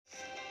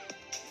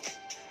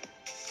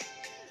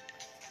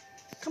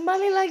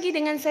Kembali lagi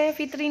dengan saya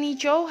Fitri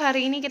Nico.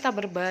 Hari ini kita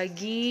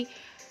berbagi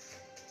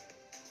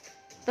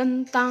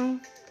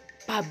tentang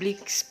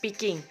public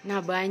speaking.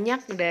 Nah,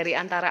 banyak dari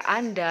antara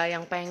Anda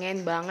yang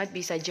pengen banget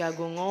bisa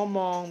jago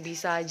ngomong,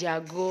 bisa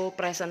jago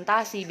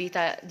presentasi,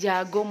 bisa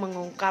jago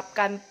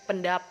mengungkapkan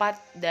pendapat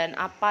dan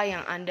apa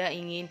yang Anda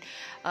ingin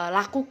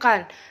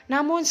lakukan.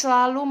 Namun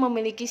selalu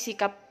memiliki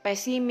sikap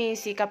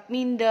pesimis, sikap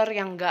minder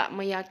yang gak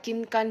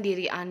meyakinkan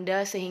diri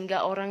Anda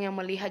sehingga orang yang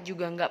melihat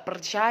juga gak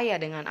percaya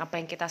dengan apa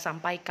yang kita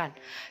sampaikan.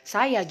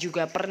 Saya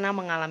juga pernah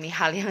mengalami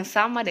hal yang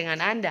sama dengan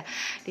Anda.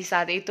 Di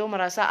saat itu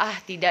merasa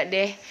tidak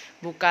deh,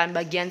 bukan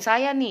bagian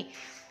saya nih,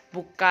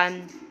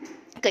 bukan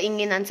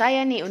keinginan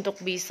saya nih untuk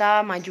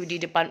bisa maju di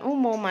depan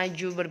umum,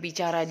 maju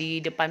berbicara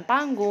di depan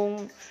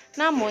panggung.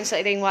 Namun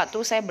seiring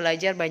waktu saya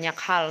belajar banyak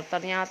hal.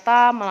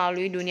 Ternyata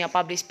melalui dunia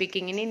public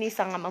speaking ini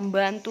sangat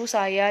membantu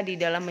saya di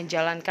dalam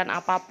menjalankan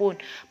apapun.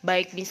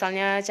 Baik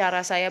misalnya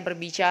cara saya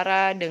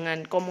berbicara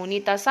dengan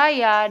komunitas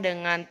saya,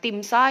 dengan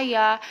tim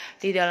saya,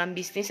 di dalam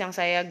bisnis yang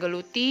saya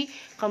geluti.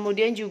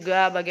 Kemudian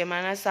juga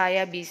bagaimana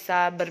saya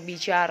bisa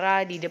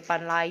berbicara di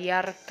depan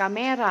layar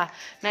kamera.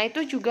 Nah,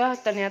 itu juga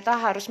ternyata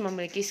harus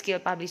memiliki skill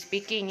public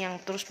speaking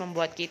yang terus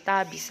membuat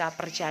kita bisa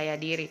percaya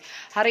diri.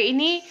 Hari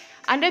ini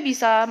Anda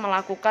bisa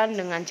melakukan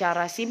dengan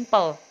cara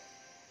simple.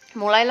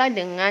 Mulailah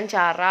dengan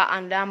cara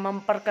Anda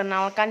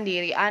memperkenalkan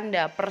diri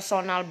Anda,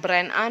 personal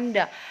brand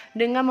Anda.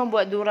 Dengan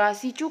membuat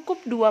durasi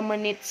cukup 2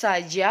 menit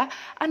saja,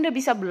 Anda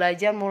bisa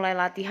belajar mulai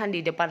latihan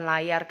di depan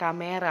layar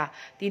kamera.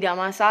 Tidak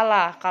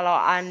masalah kalau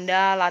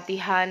Anda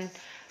latihan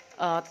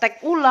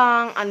tag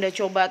ulang, Anda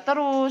coba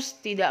terus,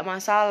 tidak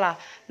masalah.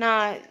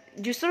 Nah,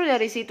 justru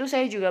dari situ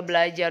saya juga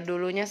belajar.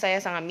 Dulunya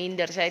saya sangat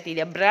minder, saya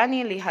tidak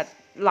berani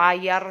lihat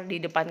layar di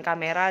depan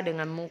kamera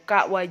dengan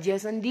muka wajah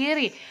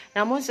sendiri.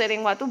 Namun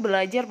sering waktu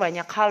belajar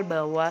banyak hal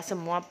bahwa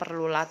semua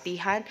perlu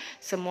latihan,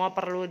 semua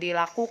perlu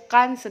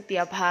dilakukan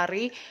setiap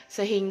hari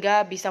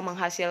sehingga bisa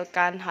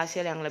menghasilkan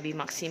hasil yang lebih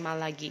maksimal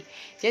lagi.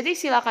 Jadi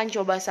silakan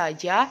coba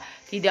saja,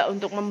 tidak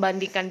untuk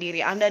membandingkan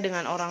diri Anda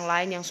dengan orang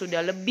lain yang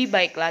sudah lebih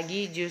baik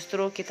lagi.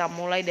 Justru kita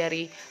mulai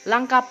dari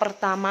langkah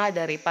pertama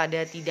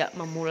daripada tidak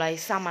memulai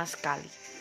sama sekali.